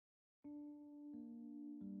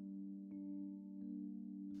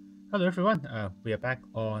Hello everyone, we are back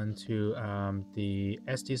on to the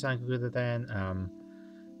SD Sangokuden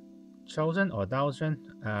Chou-sen or Dao-sen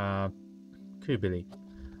Qubeley.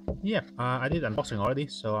 Yeah, I did unboxing already,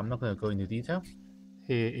 so I'm not going to go into detail.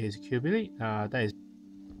 Here is Qubeley. That is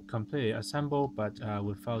completely assembled, but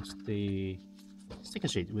without the sticker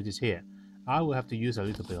sheet, which is here. I will have to use a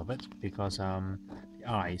little bit of it because the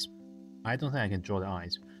eyes, I don't think I can draw the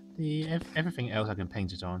eyes. Everything else I can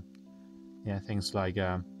paint it on. Yeah, things like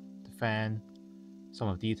the fan, some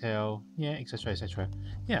of detail, yeah, etc, etc.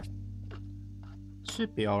 Yeah,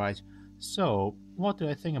 should be alright. So, what do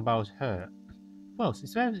I think about her? Well,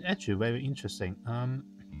 it's actually very interesting.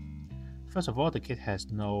 First of all, the kit has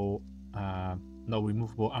no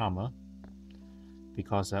removable armor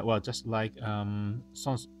because, well, just like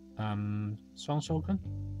Sangokuden.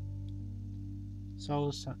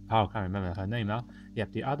 So, I can't remember her name now.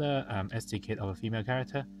 Yep, the other SD kit of a female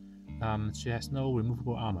character, she has no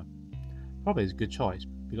removable armor. Probably is a good choice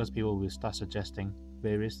because people will start suggesting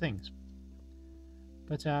various things.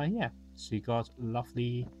 But yeah, she got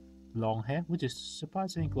lovely long hair, which is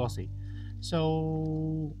surprisingly glossy.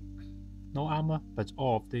 So no armor, but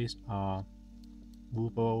all of these are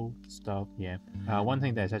movable stuff. Yeah. One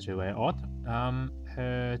thing that's actually very odd.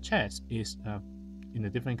 Her chest is in a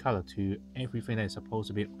different color to everything that is supposed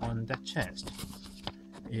to be on that chest.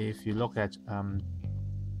 If you look at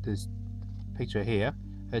this picture here,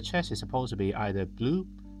 her chest is supposed to be either blue,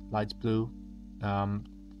 light blue,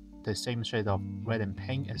 the same shade of red and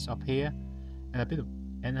pink as up here,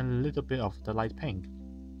 and a little bit of the light pink.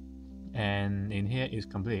 And in here is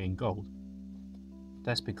completely in gold.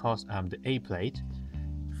 That's because the A plate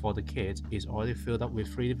for the kit is already filled up with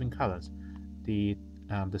 3 different colors. The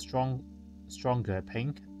stronger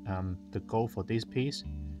pink, the gold for this piece,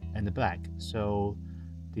 and the black. So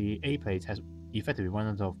the A plate has effectively one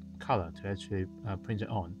of color to actually print it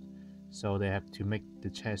on. So they have to make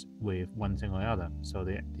the chest with one thing or the other. So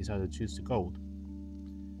they decided to choose the gold.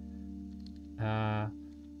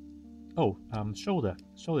 Shoulder.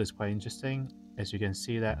 Shoulder is quite interesting. As you can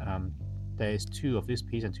see that there is 2 of this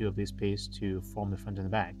piece and 2 of this piece to form the front and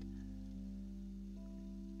the back.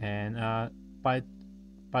 And by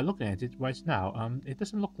looking at it right now, it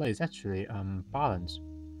doesn't look like it's actually balanced.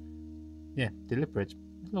 Yeah, deliberate.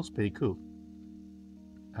 It looks pretty cool.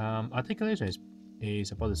 Articulation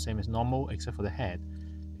is about the same as normal except for the head,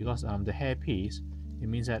 because the hair piece, it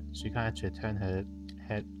means that she can actually turn her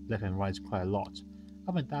head left and right quite a lot,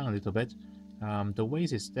 up and down a little bit. The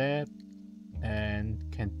waist is there and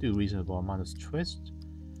can do reasonable amount of twist.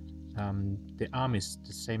 The arm is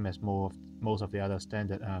the same as most of the other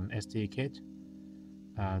standard SD kit.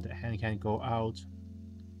 The hand can go out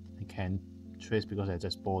and can twist because they're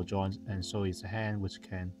just ball joints, and so is the hand, which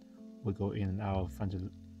will go in and out front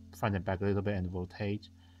and back a little bit and rotate.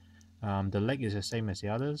 The leg is the same as the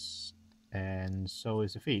others, and so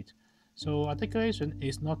is the feet. So articulation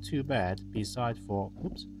is not too bad. Besides for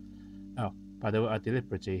by the way, I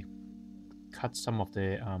deliberately cut some of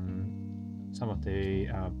the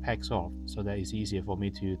pegs off so that it's easier for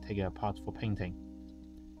me to take it apart for painting.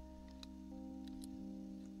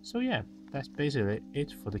 So yeah, that's basically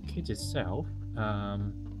it for the kit itself.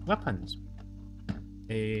 Weapons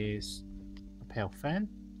is a pair of fan.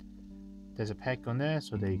 There's a peg on there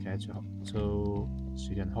so that you can actually, so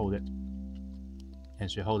she can hold it, and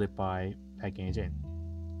she hold it by pegging it in.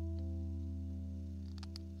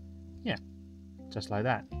 Yeah, just like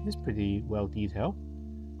that. It's pretty well detailed.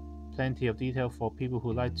 Plenty of detail for people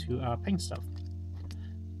who like to paint stuff.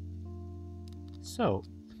 So,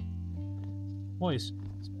 what is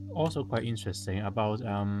also quite interesting about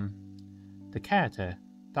the character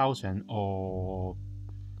Dao-sen or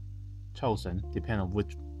Chou-sen, depending on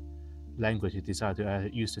which language you decide to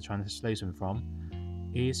use the translation from,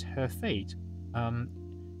 is her fate.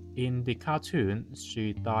 In the cartoon,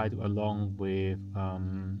 she died along with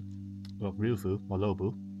Ryufu or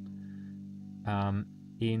Lobu.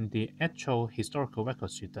 In the actual historical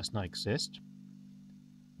record, she does not exist.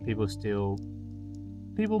 People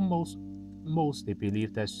mostly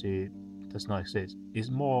believe that she does not exist. It's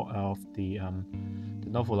more of the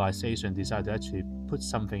novelization decided to actually put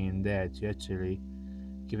something in there to actually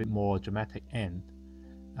give it more dramatic end.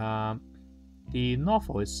 The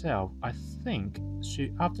novel itself, I think,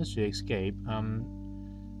 after she escaped,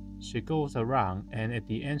 she goes around, and at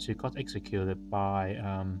the end she got executed by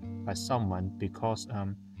someone because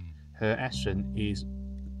her action is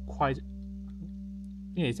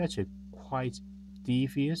it's actually quite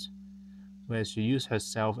devious, where she used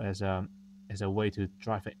herself as a way to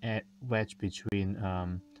drive a wedge between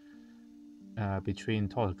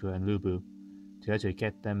Totaku and Lubu to actually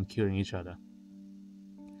get them killing each other.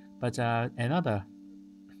 But another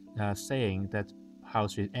saying that how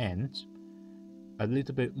she ends a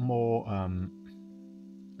little bit more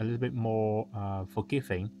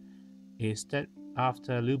forgiving is that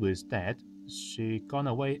after Lubu is dead, she gone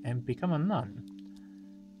away and become a nun,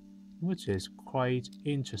 which is quite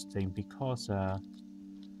interesting because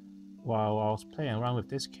while I was playing around with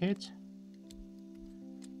this kit,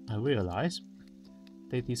 I realized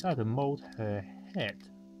they decided to mold her head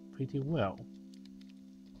pretty well.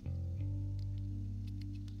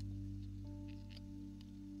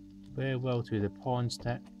 Very well, to the point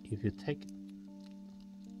that if you take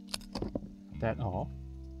that off,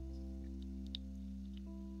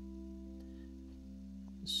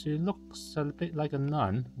 she looks a bit like a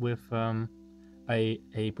nun with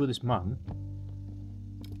a Buddhist monk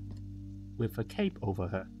with a cape over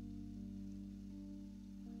her.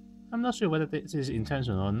 I'm not sure whether this is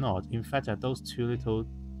intentional or not. In fact, those two little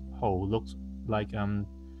holes look like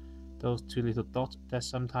those two little dots that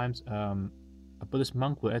sometimes a Buddhist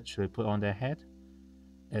monk will actually put on their head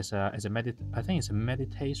as a I think it's a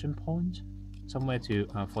meditation point, somewhere to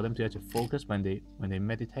for them to actually focus when they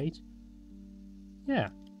meditate. Yeah,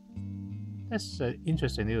 that's an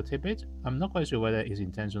interesting little tidbit. I'm not quite sure whether it's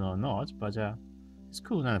intentional or not, but it's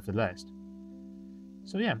cool nonetheless.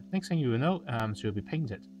 So yeah, next thing you will know, she'll be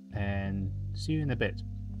painted, and see you in a bit.